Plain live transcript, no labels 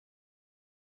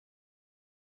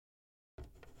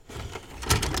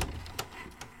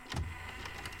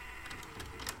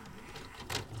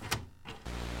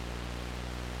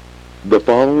The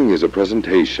following is a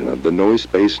presentation of the Noise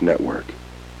Space Network.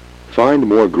 Find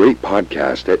more great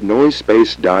podcasts at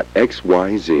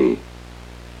noisespace.xyz.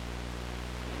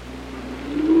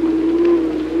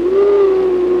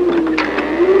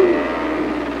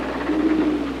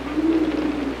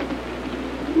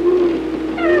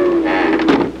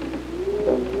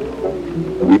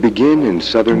 We begin in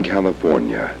Southern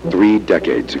California 3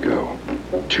 decades ago.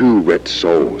 2 rich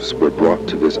souls were brought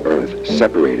to this earth,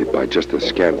 separated by just a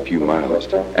scant few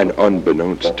miles and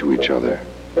unbeknownst to each other.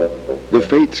 The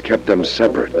fates kept them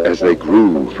separate as they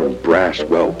grew from brash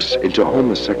whelps into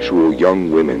homosexual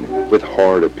young women with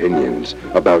hard opinions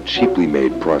about cheaply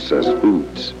made processed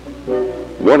foods.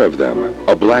 One of them,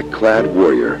 a black-clad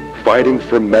warrior, fighting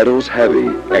for metals heavy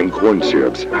and corn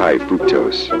syrups high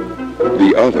fructose.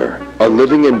 The other, a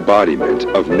living embodiment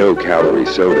of no-calorie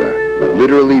soda,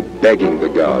 literally begging the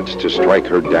gods to strike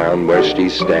her down where she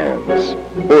stands,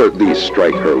 or at least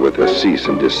strike her with a cease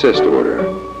and desist order.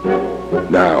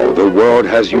 Now, the world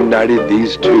has united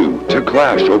these two to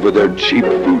clash over their cheap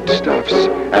foodstuffs,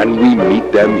 and we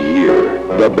meet them here,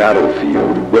 the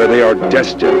battlefield, where they are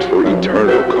destined for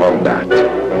eternal combat.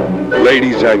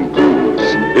 Ladies and ghouls,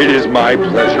 it is my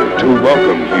pleasure to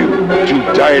welcome you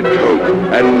to Diet Coke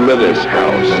and Lilith's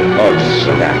House of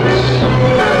Snacks.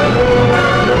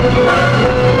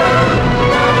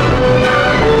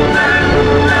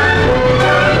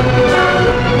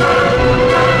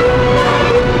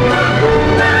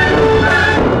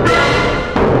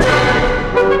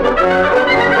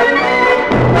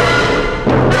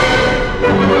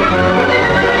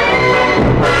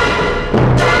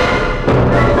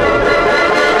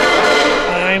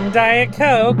 Diet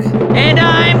Coke. And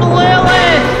I'm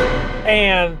Lilith.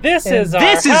 And this is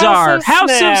our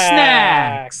House of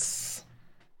Snacks.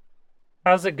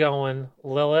 How's it going,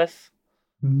 Lilith?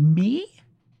 Me?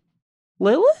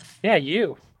 Lilith? Yeah,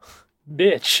 you.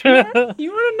 Bitch. Yeah,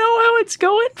 you want to know how it's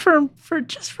going for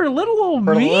little old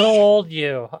for me? For little old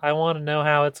you. I want to know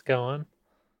how it's going.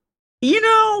 You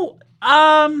know,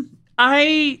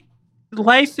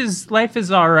 life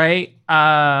is all right.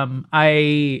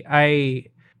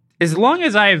 As long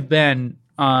as I've been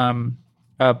a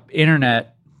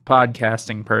internet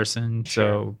podcasting person,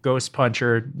 so Ghost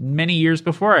Puncher, many years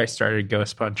before I started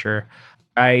Ghost Puncher,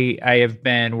 I have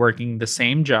been working the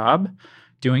same job,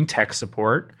 doing tech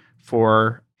support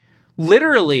for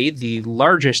literally the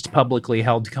largest publicly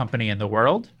held company in the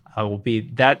world. I will be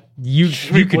that you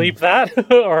can bleep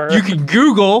that, or you can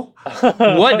Google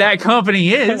what that company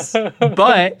is,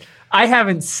 but I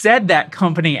haven't said that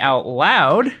company out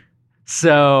loud.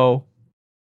 So,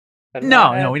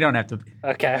 no, we don't have to.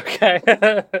 Okay.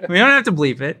 We don't have to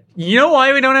bleep it. You know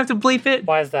why we don't have to bleep it?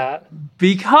 Why is that?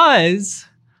 Because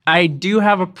I do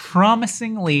have a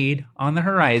promising lead on the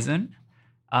horizon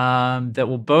that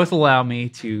will both allow me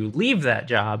to leave that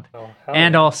job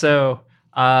and also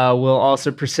will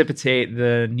also precipitate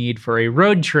the need for a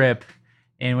road trip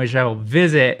in which I will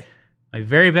visit my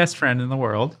very best friend in the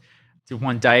world, to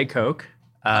one Diet Coke.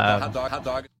 Hot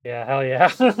dog. Yeah, hell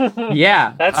yeah.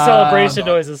 Yeah. That's celebration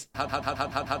noises.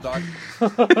 Hot dog.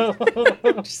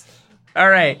 All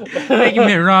right. Thank you,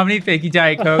 Mitt Romney. Thank you,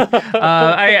 Diet Coke.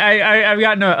 I've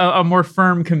gotten a more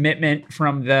firm commitment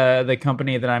from the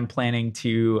company that I'm planning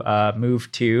to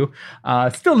move to.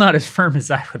 Still not as firm as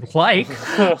I would like.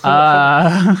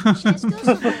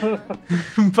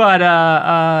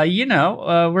 But you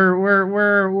know,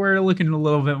 we're looking a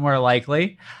little bit more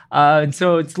likely. And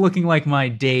so it's looking like my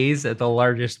days at the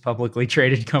largest publicly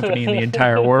traded company in the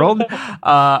entire world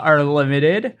are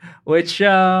limited, which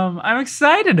I'm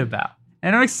excited about.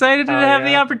 And I'm excited to have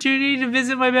the opportunity to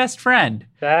visit my best friend.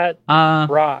 That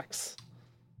rocks.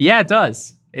 Yeah, it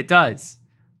does. It does.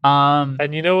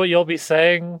 And you know what you'll be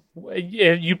saying?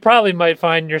 You probably might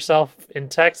find yourself in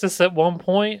Texas at one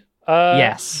point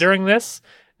yes. during this.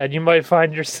 And you might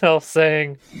find yourself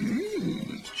saying,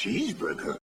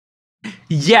 cheeseburger.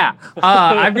 Yeah,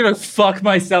 I'm going to fuck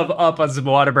myself up on some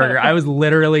Whataburger. I was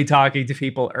literally talking to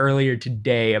people earlier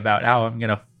today about how I'm going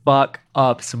to fuck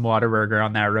up some Whataburger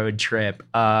on that road trip.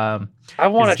 I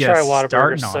want to try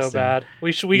Whataburger so bad.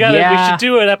 We should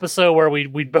do an episode where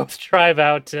we both drive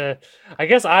out to. I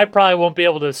guess I probably won't be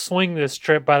able to swing this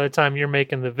trip by the time you're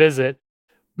making the visit.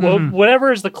 Well,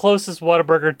 whatever is the closest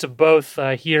Whataburger to both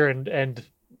here and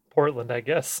Portland, I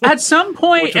guess. At some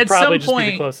point, which would probably just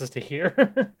be the closest to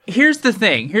here. Here's the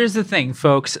thing,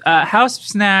 folks. House of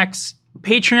Snacks,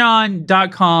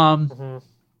 Patreon.com.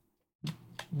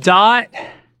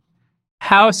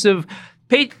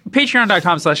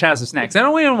 Patreon.com/House of Snacks. I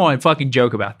don't even want to fucking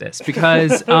joke about this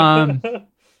because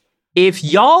if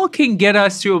y'all can get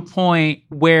us to a point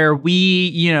where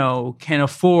we, can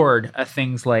afford a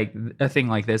thing like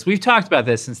this, we've talked about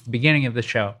this since the beginning of the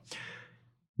show.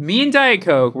 Me and Diet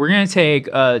Coke, we're going to take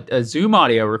a Zoom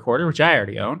audio recorder, which I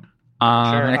already own. Sure,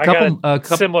 and a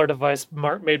couple similar device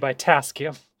made by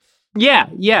Tascam. Yeah.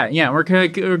 We're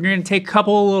gonna take a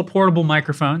couple little portable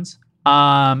microphones,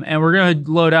 and we're gonna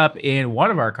load up in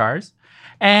one of our cars,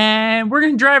 and we're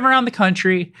gonna drive around the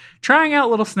country, trying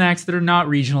out little snacks that are not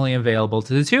regionally available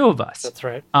to the two of us. That's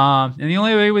right. And the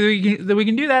only way that we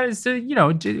can do that is to,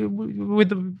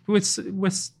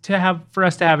 for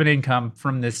us to have an income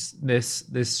from this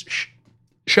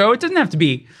show. It doesn't have to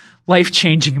be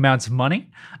life-changing amounts of money.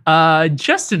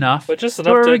 Just enough. But just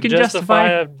enough to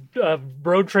justify a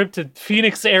road trip to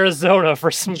Phoenix, Arizona for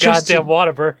some goddamn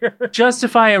Whataburger.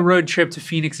 Justify a road trip to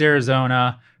Phoenix,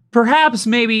 Arizona. Perhaps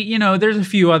maybe, there's a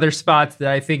few other spots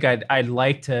that I think I'd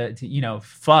like to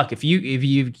fuck. If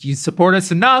you support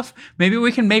us enough, maybe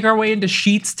we can make our way into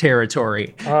Sheetz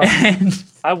territory. And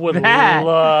I would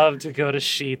love to go to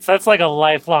Sheetz. That's like a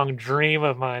lifelong dream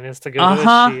of mine, is to go to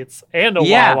Sheetz and a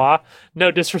Wawa. No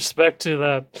disrespect to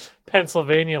the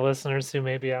Pennsylvania listeners who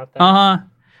may be out there.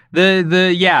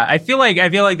 I feel like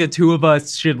the two of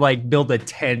us should like build a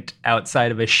tent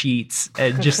outside of a Sheetz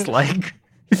and just like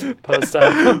post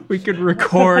up. We could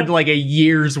record like a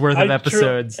year's worth of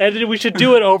episodes. And we should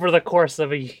do it over the course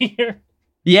of a year.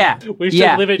 Yeah. We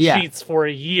should live at Sheetz for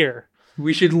a year.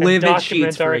 We should live at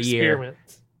Sheetz for a year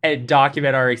and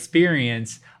document our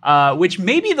experience, which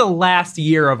may be the last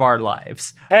year of our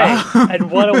lives. Hey, and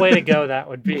what a way to go that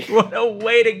would be. What a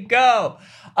way to go.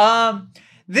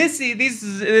 This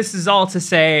is all to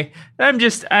say I'm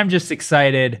just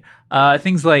excited.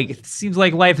 It seems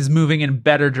like life is moving in a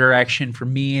better direction for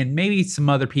me and maybe some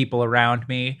other people around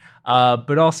me.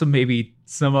 But also maybe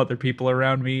some other people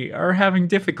around me are having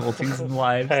difficulties in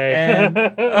life. And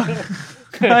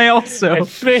I also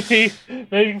maybe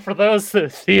for those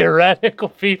theoretical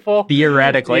people,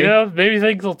 maybe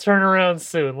things will turn around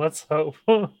soon. Let's hope.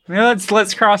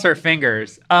 Let's cross our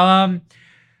fingers.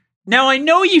 Now, I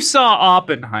know you saw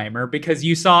Oppenheimer because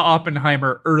you saw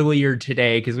Oppenheimer earlier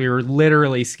today because we were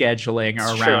literally scheduling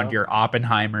around your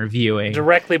Oppenheimer viewing.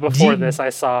 Directly before this,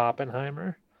 I saw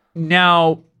Oppenheimer.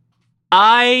 Now,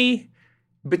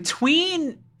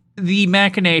 between the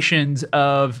machinations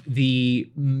of the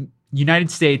United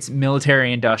States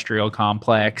military-industrial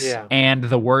complex and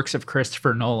the works of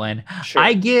Christopher Nolan,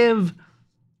 I give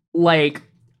like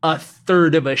a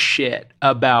third of a shit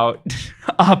about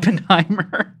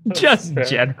Oppenheimer, just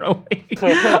generally.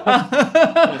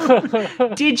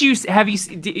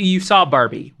 You saw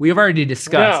Barbie? We have already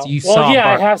discussed. No. Barbie.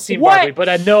 I have seen Barbie, but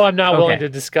I know I'm not willing to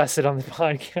discuss it on the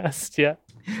podcast yet.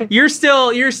 You're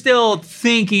still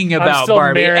thinking about I'm still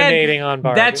Barbie. Marinating on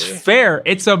Barbie. That's fair.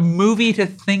 It's a movie to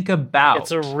think about.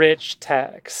 It's a rich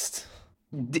text.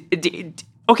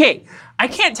 Okay, I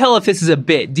can't tell if this is a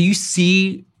bit. Do you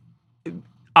see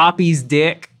Oppie's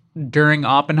dick during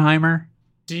Oppenheimer?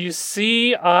 Do you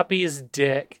see Oppie's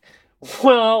dick?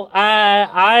 Well,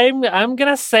 I'm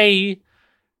gonna say,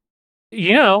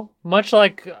 much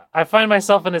like I find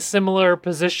myself in a similar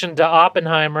position to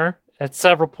Oppenheimer at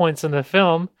several points in the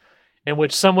film, in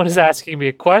which someone is asking me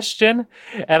a question,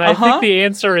 and I think the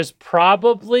answer is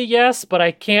probably yes, but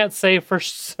I can't say for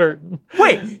certain.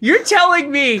 Wait, you're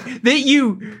telling me that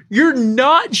you're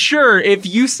not sure if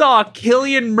you saw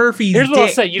Cillian Murphy's Here's dick what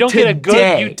I'll say: you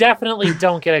definitely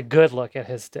don't get a good look at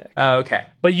his dick. Oh, okay.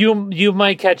 But you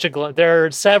might catch a glimpse. There are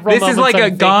several. This is like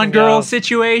a Gone Girl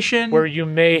situation where you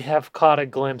may have caught a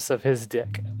glimpse of his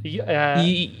dick.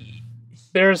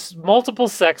 There's multiple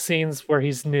sex scenes where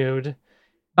he's nude.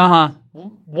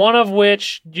 One of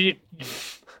which I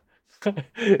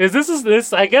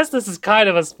guess this is kind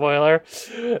of a spoiler.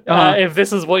 If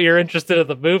this is what you're interested in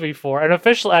the movie for. And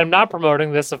officially, I'm not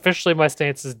promoting this. Officially, my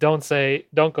stance is don't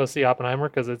go see Oppenheimer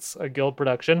because it's a Guild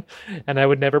production, and I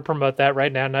would never promote that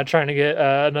right now. I'm not trying to get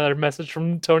another message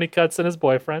from Tony Cutts and his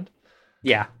boyfriend.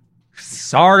 Yeah.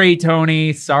 Sorry,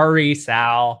 Tony. Sorry,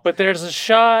 Sal. But there's a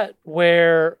shot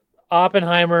where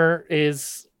Oppenheimer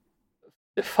is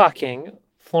fucking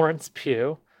Florence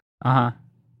Pugh.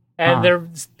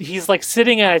 And he's like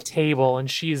sitting at a table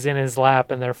and she's in his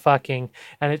lap and they're fucking,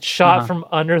 and it's shot from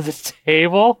under the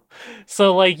table.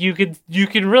 So like you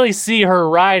can really see her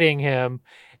riding him.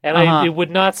 And it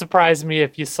would not surprise me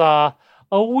if you saw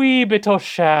a wee bit of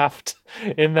shaft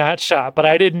in that shot, but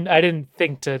I didn't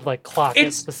think to like clock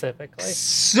it specifically.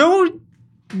 So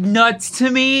nuts to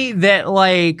me that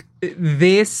like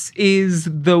this is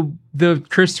the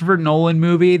Christopher Nolan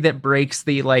movie that breaks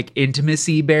the like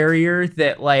intimacy barrier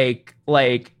that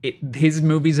his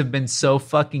movies have been so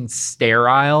fucking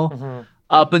sterile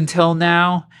up until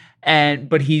now.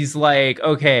 But he's like,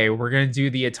 okay, we're going to do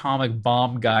the atomic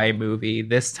bomb guy movie.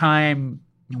 This time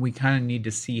we kind of need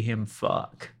to see him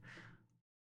fuck.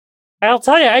 I'll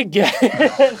tell you, I get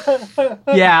it.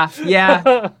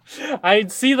 Yeah.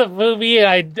 I'd see the movie.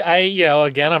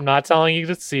 Again, I'm not telling you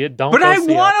to see it. Don't. But I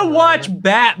want to watch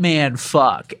Batman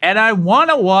fuck, and I want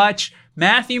to watch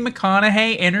Matthew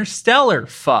McConaughey Interstellar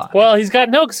fuck. Well, he's got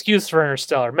no excuse for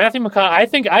Interstellar. Matthew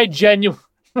McConaughey.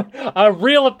 A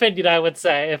real opinion, I would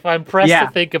say, if I'm pressed to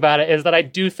think about it, is that I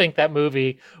do think that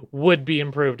movie would be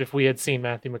improved if we had seen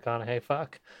Matthew McConaughey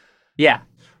fuck. Yeah.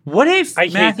 What if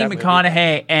Matthew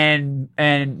McConaughey and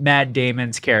Matt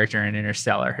Damon's character in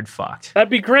Interstellar had fucked? That'd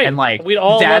be great. And we'd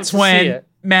all that's love to when see it.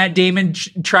 Matt Damon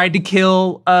tried to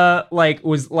kill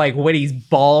when he's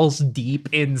balls deep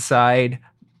inside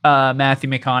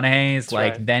Matthew McConaughey's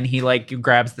right. Then he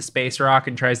grabs the space rock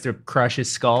and tries to crush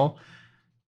his skull.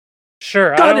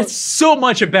 Sure. God, it's so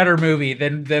much a better movie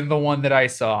than the one that I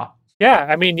saw. Yeah,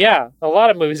 I mean, a lot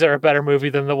of movies are a better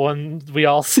movie than the one we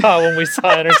all saw when we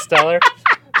saw Interstellar.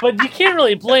 But you can't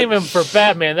really blame him for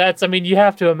Batman. You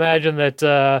have to imagine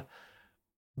that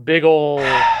big old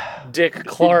Dick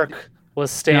Clark was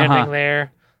standing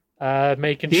there,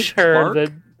 making Dick sure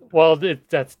Clark?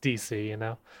 that's DC, you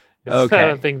know. Okay. I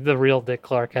don't think the real Dick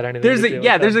Clark had anything to do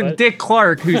with there's a Dick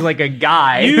Clark who's like a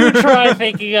guy. You try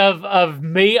thinking of a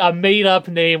made-up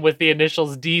name with the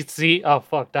initials DC. Oh,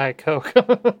 fuck, Diet Coke.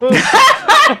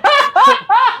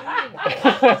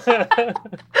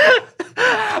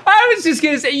 I was just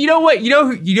gonna say, you know what? You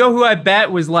know who I bet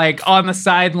was like on the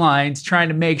sidelines trying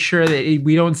to make sure that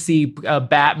we don't see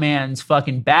Batman's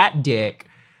fucking bat dick.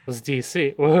 Was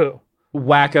DC? Woohoo!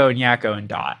 Wacko and Yakko and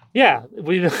Dot. Yeah,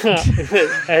 we as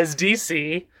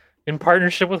DC in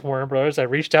partnership with Warner Brothers. I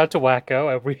reached out to Wacko.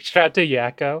 I reached out to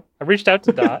Yakko. I reached out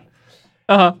to Dot.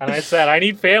 And I said, I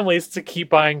need families to keep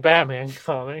buying Batman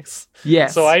comics.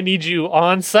 Yes. So I need you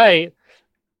on site.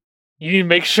 You need to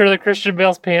make sure that Christian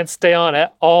Bale's pants stay on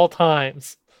at all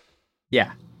times.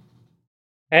 Yeah.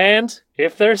 And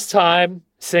if there's time,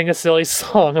 sing a silly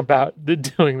song about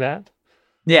doing that.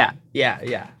 Yeah.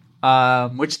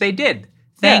 Which they did.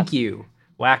 Thank you,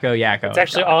 Wacko Yakko. It's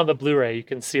actually on the Blu-ray. You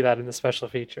can see that in the special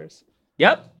features.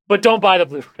 Yep. But don't buy the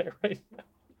Blu-ray right now.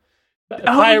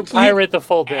 Pirate the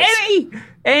full disc.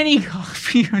 Any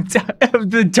copy of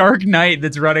The Dark Knight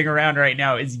that's running around right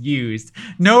now is used.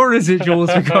 No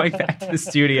residuals are going back to the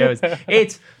studios.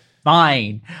 It's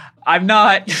fine. I'm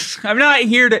not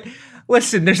here to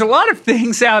listen. There's a lot of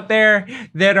things out there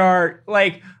that are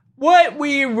like what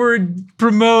we were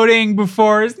promoting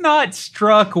before is not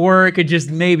struck work. It just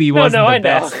maybe wasn't the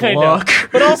best look.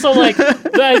 But also,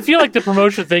 I feel like the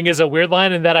promotion thing is a weird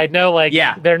line in that I know,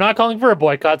 they're not calling for a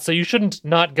boycott, so you shouldn't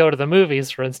not go to the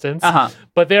movies, for instance.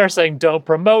 But they are saying don't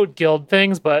promote guild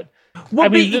things, but I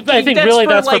think really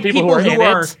that's for people who are in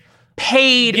it.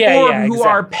 Paid who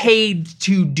are paid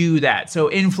to do that. So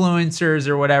influencers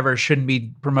or whatever shouldn't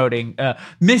be promoting.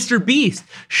 Mr. Beast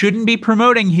shouldn't be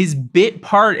promoting his bit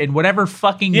part in whatever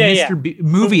fucking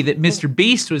movie that Mr.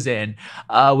 Beast was in,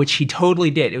 which he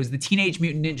totally did. It was the Teenage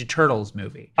Mutant Ninja Turtles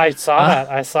movie. I saw that.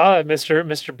 I saw that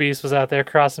Mr. Beast was out there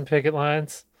crossing picket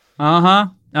lines.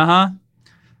 And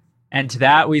to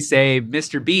that we say,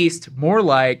 Mr. Beast, more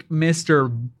like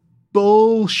Mr.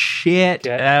 Bullshit.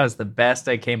 That was the best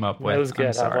I came up with. It was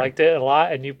good. I liked it a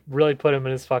lot, and you really put him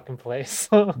in his fucking place.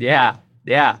 Yeah.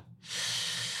 Do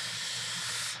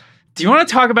you want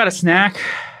to talk about a snack?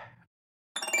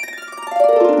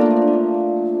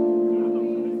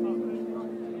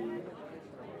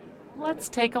 Let's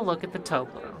take a look at the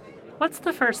Toblerone. What's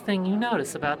the first thing you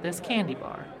notice about this candy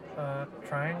bar?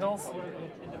 Triangles?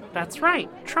 That's right,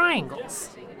 triangles.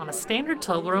 On a standard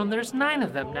Toblerone, there's 9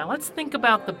 of them. Now let's think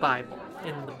about the Bible.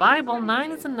 In the Bible,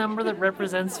 9 is a number that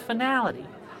represents finality.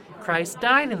 Christ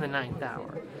died in the 9th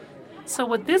hour. So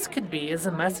what this could be is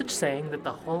a message saying that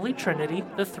the Holy Trinity,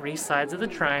 the 3 sides of the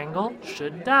triangle,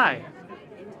 should die.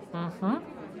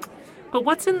 But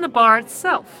what's in the bar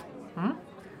itself?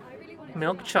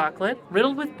 Milk chocolate,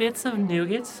 riddled with bits of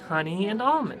nougat, honey, and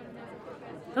almond.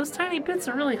 Those tiny bits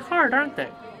are really hard, aren't they?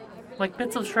 Like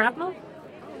bits of shrapnel?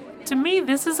 To me,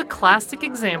 this is a classic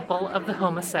example of the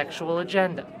homosexual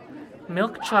agenda.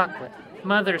 Milk chocolate,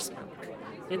 mother's milk.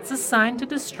 It's a sign to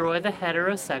destroy the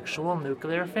heterosexual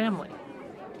nuclear family.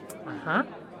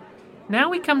 Now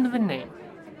we come to the name.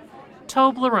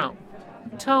 Toblerone.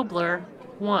 Tobler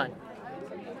 1.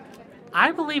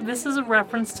 I believe this is a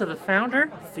reference to the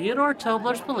founder, Theodore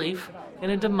Tobler's belief in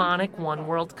a demonic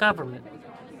one-world government.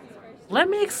 Let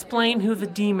me explain who the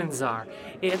demons are.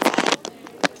 It's...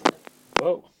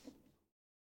 Whoa.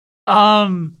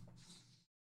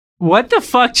 What the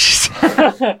fuck just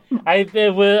I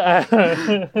think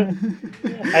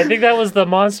that was the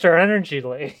Monster Energy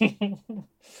Lady.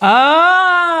 Oh!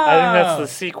 I think that's the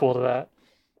sequel to that.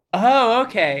 Oh,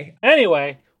 okay.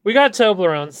 Anyway, we got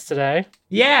Toblerones today.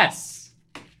 Yes.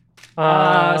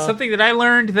 Something that I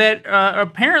learned that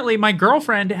apparently my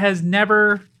girlfriend has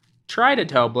never tried a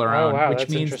Toblerone, wow, which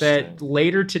means that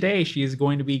later today she is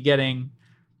going to be getting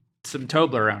some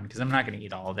Toblerone because I'm not going to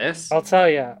eat all of this. I'll tell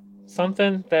you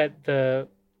something that the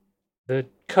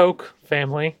Coke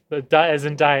family, as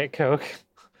in Diet Coke.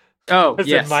 Oh, as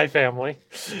yes. in my family.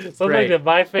 Something that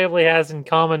my family has in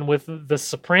common with the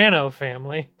Soprano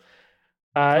family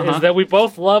is that we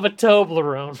both love a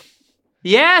Toblerone.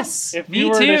 Yes, if me you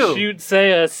were too. to shoot,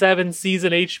 say, a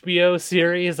 7-season HBO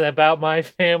series about my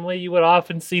family, you would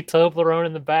often see Toblerone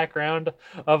in the background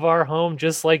of our home,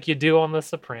 just like you do on The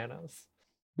Sopranos.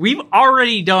 We've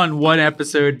already done one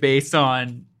episode based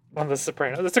on The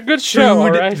Sopranos. It's a good show, food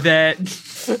all right? that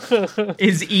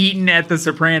is eaten at The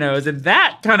Sopranos, and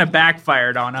that kind of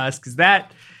backfired on us because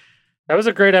that was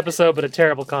a great episode, but a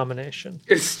terrible combination.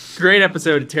 It's a great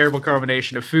episode, a terrible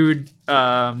combination of food,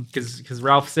 because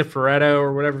Ralph Cifaretto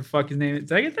or whatever the fuck his name is.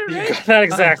 Did I get that right? You got that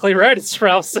exactly right. It's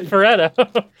Ralph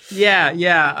Cifaretto.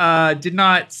 Yeah. Did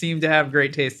not seem to have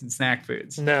great taste in snack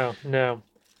foods. No.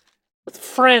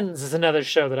 Friends is another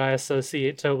show that I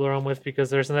associate Toblerone with because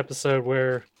there's an episode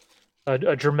where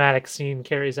a dramatic scene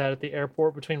carries out at the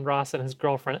airport between Ross and his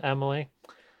girlfriend Emily.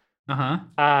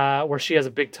 Where she has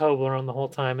a big Toblerone the whole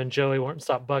time, and Joey won't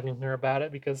stop bugging her about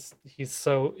it because he's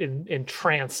so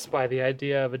entranced by the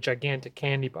idea of a gigantic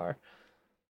candy bar.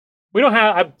 We don't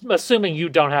have. I'm assuming you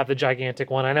don't have the gigantic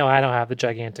one. I know I don't have the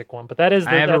gigantic one, but I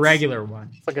have a regular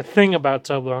one. It's like a thing about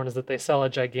Toblerone is that they sell a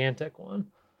gigantic one.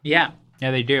 Yeah,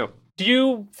 they do. Do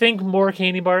you think more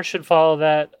candy bars should follow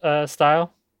that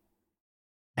style?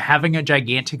 Having a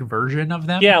gigantic version of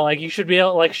them? Yeah, like you should be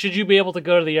able, like, should you be able to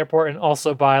go to the airport and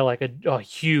also buy like a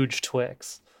huge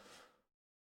Twix?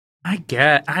 I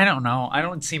don't know. I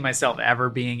don't see myself ever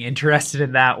being interested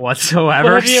in that whatsoever.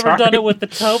 Well, have you ever done it with the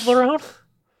Toblerone?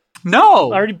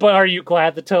 No. Are you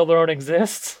glad the Toblerone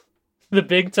exists? The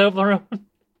big Toblerone?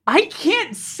 I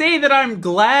can't say that I'm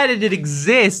glad it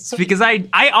exists because I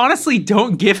honestly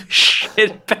don't give a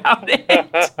shit about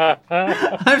it.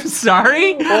 I'm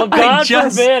sorry. Well, God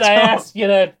forbid I ask you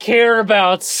to care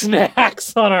about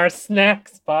snacks on our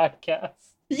snacks podcast.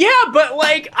 Yeah, but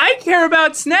like I care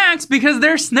about snacks because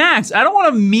they're snacks. I don't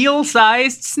want a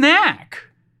meal-sized snack.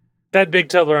 That big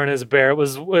Toblerone is a bear. It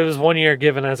was 1 year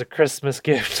given as a Christmas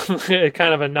gift,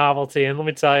 kind of a novelty. And let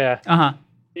me tell you,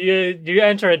 you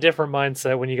enter a different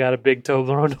mindset when you got a big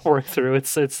Toblerone to work through.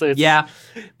 It's yeah.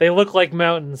 They look like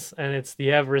mountains, and it's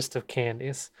the Everest of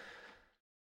candies.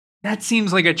 That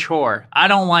seems like a chore. I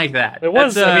don't like that. It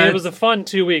was. It was a fun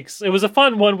 2 weeks. It was a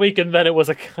fun 1 week, and then it was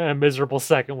a kind of miserable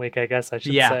second week, I guess I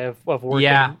should say, of working.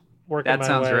 Yeah, working that my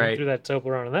sounds way right. through that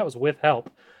Toblerone, and that was with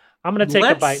help. I'm gonna take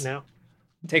a bite now.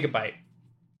 Take a bite.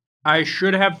 I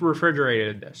should have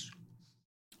refrigerated this.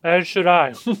 As should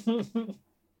I.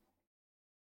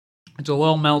 It's a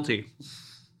little melty.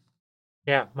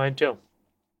 Yeah, mine too.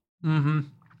 Mm-hmm.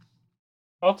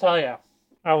 I'll tell you,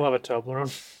 I love a Toblerone.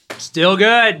 Still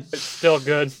good. It's still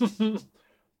good.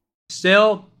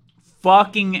 Still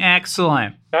fucking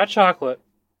excellent. That chocolate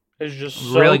is just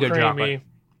so really good creamy. chocolate.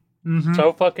 Mm-hmm.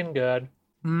 So fucking good.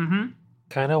 Mm-hmm.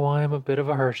 Kind of why I'm a bit of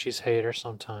a Hershey's hater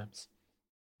sometimes.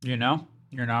 You know,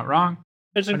 you're not wrong.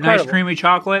 It's incredible. A nice creamy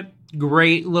chocolate.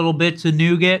 Great little bits of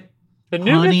nougat. The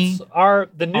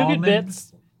nougat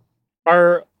bits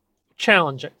are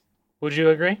challenging. Would you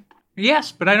agree?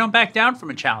 Yes, but I don't back down from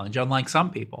a challenge, unlike some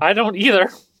people. I don't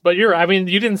either. But you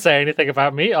didn't say anything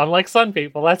about me, unlike some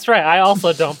people. That's right. I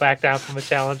also don't back down from a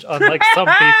challenge, unlike some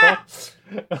people.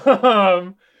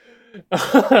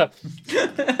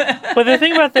 But the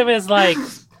thing about them is, like,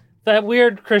 that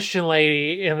weird Christian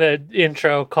lady in the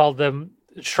intro called them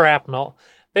shrapnel.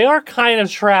 They are kind of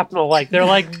shrapnel. Like they're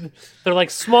like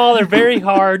small. They're very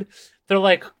hard. They're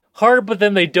like hard, but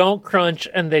then they don't crunch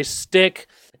and they stick.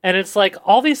 And it's like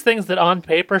all these things that on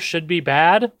paper should be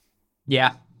bad.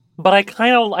 Yeah. But I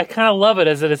kind of love it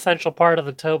as an essential part of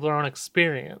the Toblerone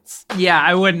experience. Yeah,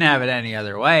 I wouldn't have it any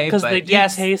other way. Because they do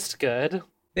taste good.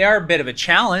 They are a bit of a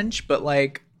challenge, but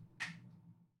like,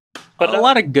 a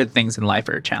lot of good things in life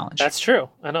are a challenge. That's true.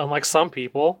 And unlike some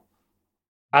people,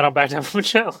 I don't back down from a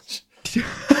challenge.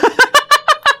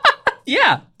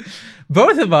 Yeah.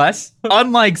 both of us,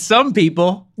 unlike some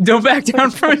people, don't back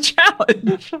down from a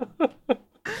challenge.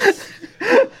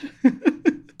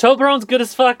 Toblerone's good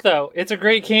as fuck, though. It's a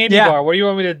great candy bar. What do you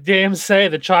want me to damn say?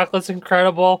 The chocolate's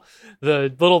incredible.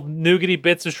 The little nougaty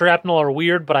bits of shrapnel are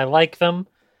weird, but I like them.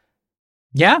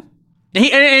 Yeah.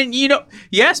 And you know,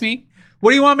 you asked me,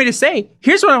 what do you want me to say?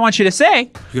 Here's what I want you to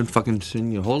say. You're gonna fucking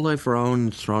sing your whole life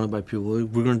around surrounded by people.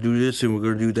 We're gonna do this and we're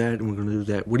gonna do that and we're gonna do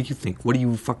that. What do you think? What do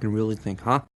you fucking really think,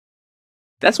 huh?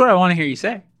 That's what I want to hear you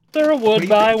say. They're a would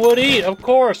buy, would eat. Of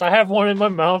course. I have one in my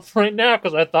mouth right now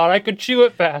because I thought I could chew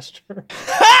it faster.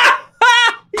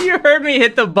 You heard me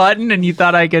hit the button and you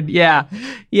thought I could. Yeah,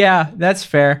 that's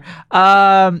fair.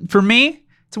 For me,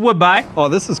 it's a would buy. Oh,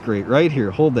 this is great. Right here.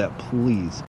 Hold that,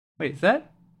 please. Wait, is that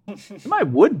my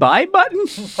would buy button?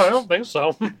 I don't think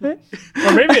so. Or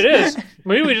maybe it is.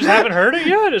 Maybe we just haven't heard it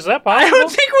yet. Is that possible? I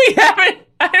don't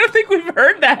think we've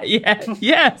heard that yet.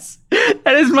 Yes,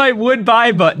 that is my would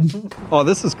buy button. Oh,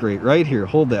 this is great. Right here.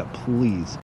 Hold that,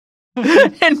 please.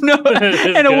 and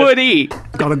a would eat.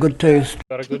 Got a good taste.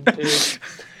 Got a good taste.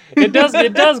 It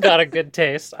does got a good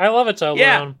taste. I love a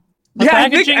Toblerone. Yeah, I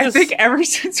think ever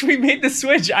since we made the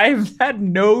switch, I have had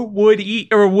no would eat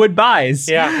or would buys.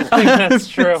 Yeah, I think that's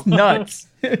true. It's nuts.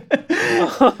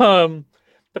 The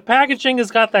packaging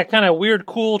has got that kind of weird,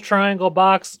 cool triangle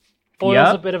box.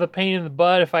 Foil's a bit of a pain in the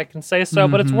butt, if I can say so,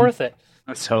 but it's worth it.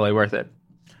 It's totally worth it.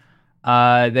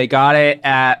 They got it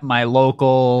at my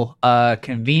local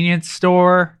convenience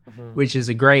store, which is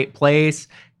a great place.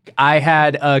 I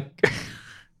had an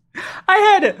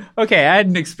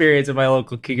experience at my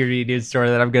local convenience store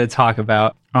that I'm going to talk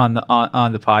about on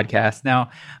the podcast.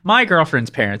 Now, my girlfriend's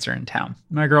parents are in town.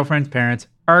 My girlfriend's parents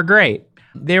are great.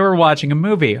 They were watching a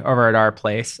movie over at our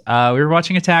place. We were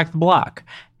watching Attack the Block,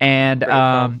 and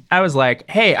I was like,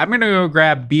 "Hey, I'm going to go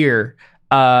grab beer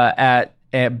at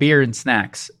beer and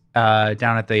snacks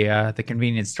down at the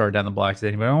convenience store down the block. Does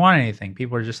anybody want anything?"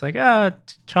 People are just like,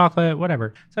 chocolate,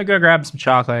 whatever. So I go grab some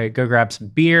chocolate, go grab some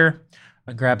beer.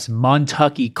 I grab some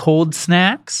Montucky cold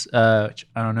snacks, which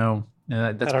I don't know.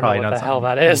 That's probably not what the hell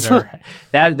that is.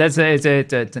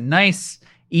 It's a nice,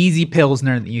 easy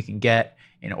Pilsner that you can get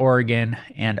in Oregon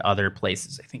and other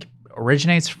places. I think it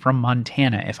originates from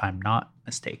Montana, if I'm not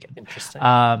mistaken. Interesting.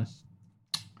 So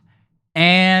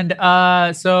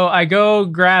I go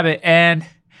grab it, and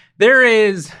there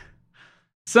is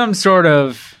some sort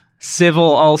of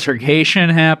civil altercation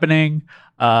happening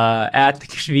at the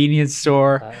convenience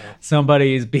store. Uh-oh.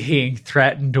 Somebody is being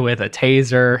threatened with a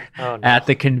taser at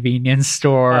the convenience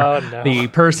store. Oh, no. The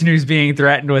person who's being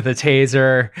threatened with a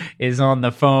taser is on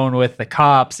the phone with the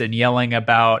cops and yelling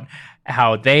about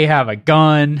how they have a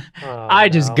gun. I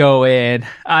just go in,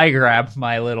 I grab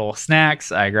my little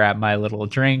snacks, I grab my little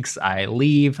drinks, I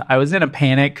leave. I was in a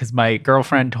panic because my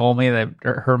girlfriend told me that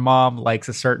her mom likes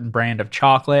a certain brand of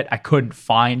chocolate. I couldn't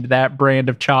find that brand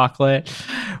of chocolate,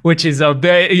 which is a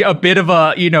bit of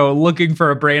a, looking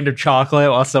for a brand of chocolate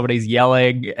while somebody's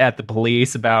yelling at the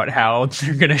police about how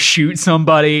they're going to shoot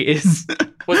somebody is...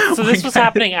 So this was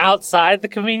happening outside the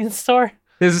convenience store?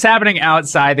 This is happening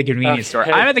outside the convenience store.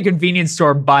 I'm at the convenience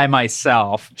store by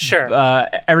myself. Sure.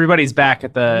 Everybody's back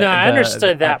at I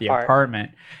understood that the part.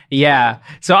 Apartment. Yeah.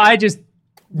 So I just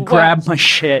grab my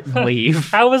shit and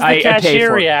leave. How was the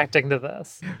cashier reacting to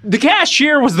this? The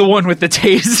cashier was the one with the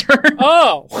taser.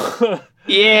 Oh.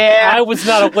 Yeah. I was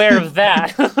not aware of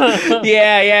that.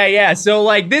 Yeah.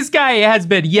 So, this guy has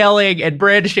been yelling and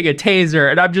brandishing a taser,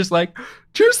 and I'm just like,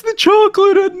 just the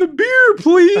chocolate and the beer,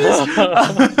 please.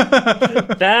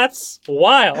 That's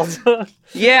wild.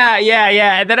 Yeah.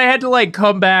 And then I had to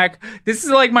come back. This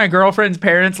is my girlfriend's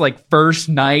parents' first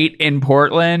night in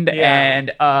Portland,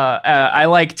 and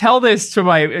I tell this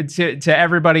to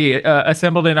everybody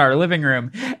assembled in our living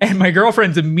room, and my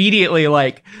girlfriend's immediately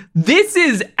like, "This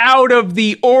is out of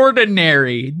the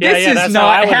ordinary. This is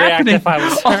not happening if I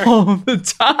was all the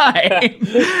time.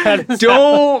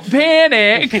 Don't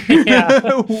panic." Yeah.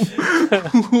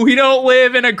 We don't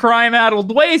live in a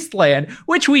crime-addled wasteland,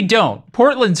 which we don't.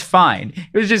 Portland's fine.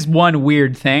 It was just one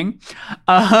weird thing. It's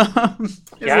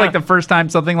the first time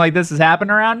something like this has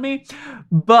happened around me.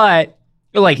 But,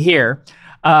 here,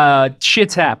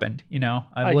 shit's happened,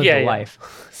 I've lived a life.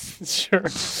 Sure.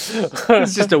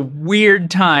 It's just a weird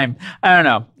time. I don't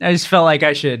know. I just felt like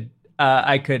I should...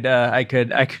 I could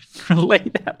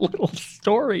relate that little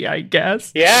story, I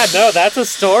guess. Yeah, no, that's a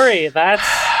story. That's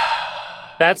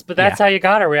how you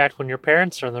gotta react when your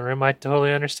parents are in the room. I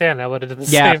totally understand. I would have done the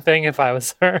same thing if I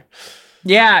was her.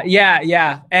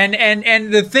 Yeah.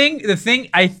 And the thing,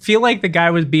 I feel like the guy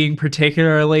was being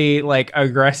particularly like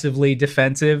aggressively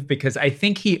defensive because I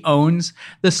think he owns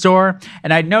the store.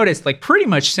 And I noticed like pretty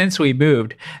much since we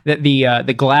moved that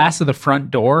the glass of the front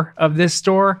door of this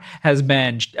store has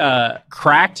been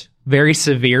cracked very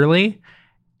severely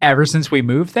ever since we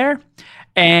moved there.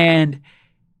 And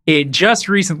it just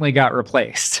recently got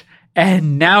replaced.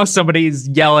 And now somebody's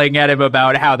yelling at him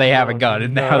about how they have a gun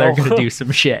and how they're going to do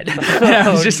some shit. And I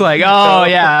was just like, oh,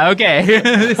 yeah, okay.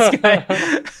 This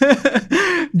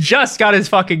guy just got his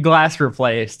fucking glass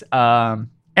replaced.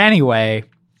 Anyway.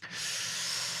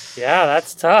 Yeah,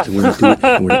 that's tough. It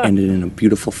would have ended in a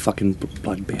beautiful fucking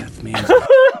bloodbath, man.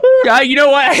 You know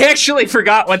what? I actually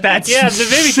forgot what that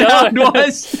sound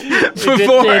was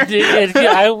before.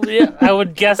 I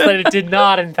would guess that it did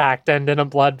not, in fact, end in a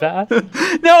bloodbath.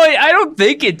 No, I don't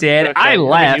think it did. Okay. I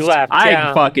left. You left.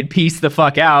 I fucking pieced the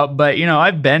fuck out. But you know,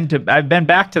 I've been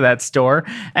back to that store,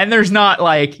 and there's not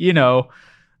like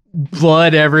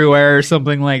blood everywhere or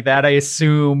something like that. I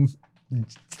assume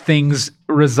things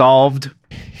resolved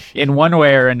in one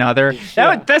way or another.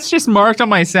 That's just marked on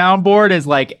my soundboard as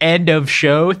like end of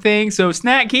show thing. So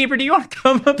Snack Keeper, do you want to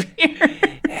come up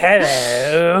here?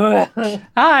 Hello.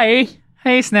 Hi.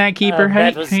 Hey, Snack Keeper. How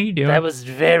you doing? That was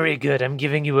very good. I'm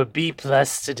giving you a B+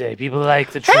 today. People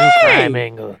like the true crime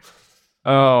angle.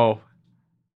 Oh.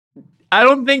 I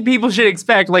don't think people should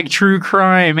expect like true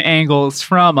crime angles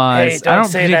from us. Hey, don't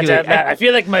say that. I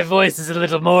feel like my voice is a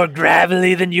little more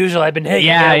gravelly than usual. I've been hanging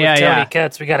out with Tony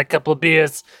Katz. We got a couple of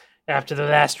beers after the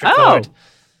last record.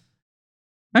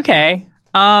 Oh. Okay.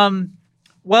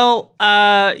 Well,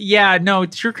 no,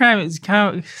 true crime is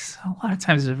kind of a lot of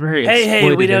times it's very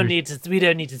Hey, we don't need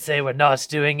to say we're not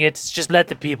doing it. Just let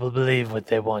the people believe what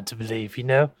they want to believe, you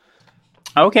know?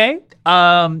 Okay.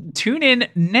 Tune in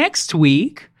next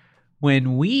week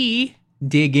when we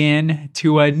dig in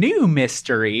to a new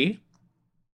mystery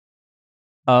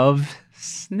of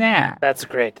Snack. That's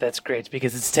great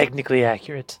because it's technically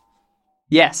accurate.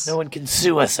 Yes. No one can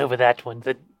sue us over that one.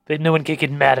 No one can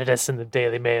get mad at us in the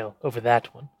Daily Mail over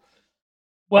that one.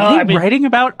 Well, are they writing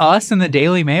about us in the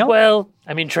Daily Mail? Well,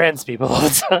 I mean, trans people all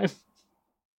the time.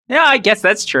 Yeah, I guess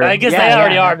that's true. I guess they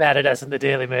already are mad at us in the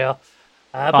Daily Mail.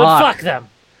 But fuck them.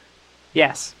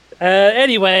 Yes.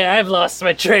 Anyway, I've lost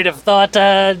my train of thought.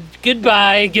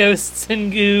 Goodbye, ghosts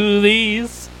and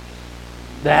ghoulies.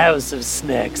 The House of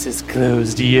Snacks is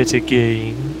closed yet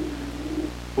again.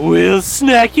 We'll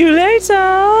snack you later!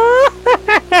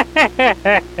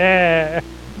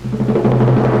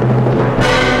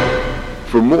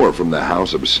 For more from the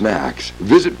House of Snacks,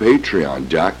 visit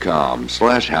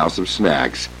patreon.com/House of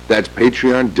Snacks. That's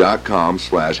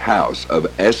patreon.com/House of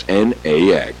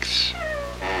SNAX.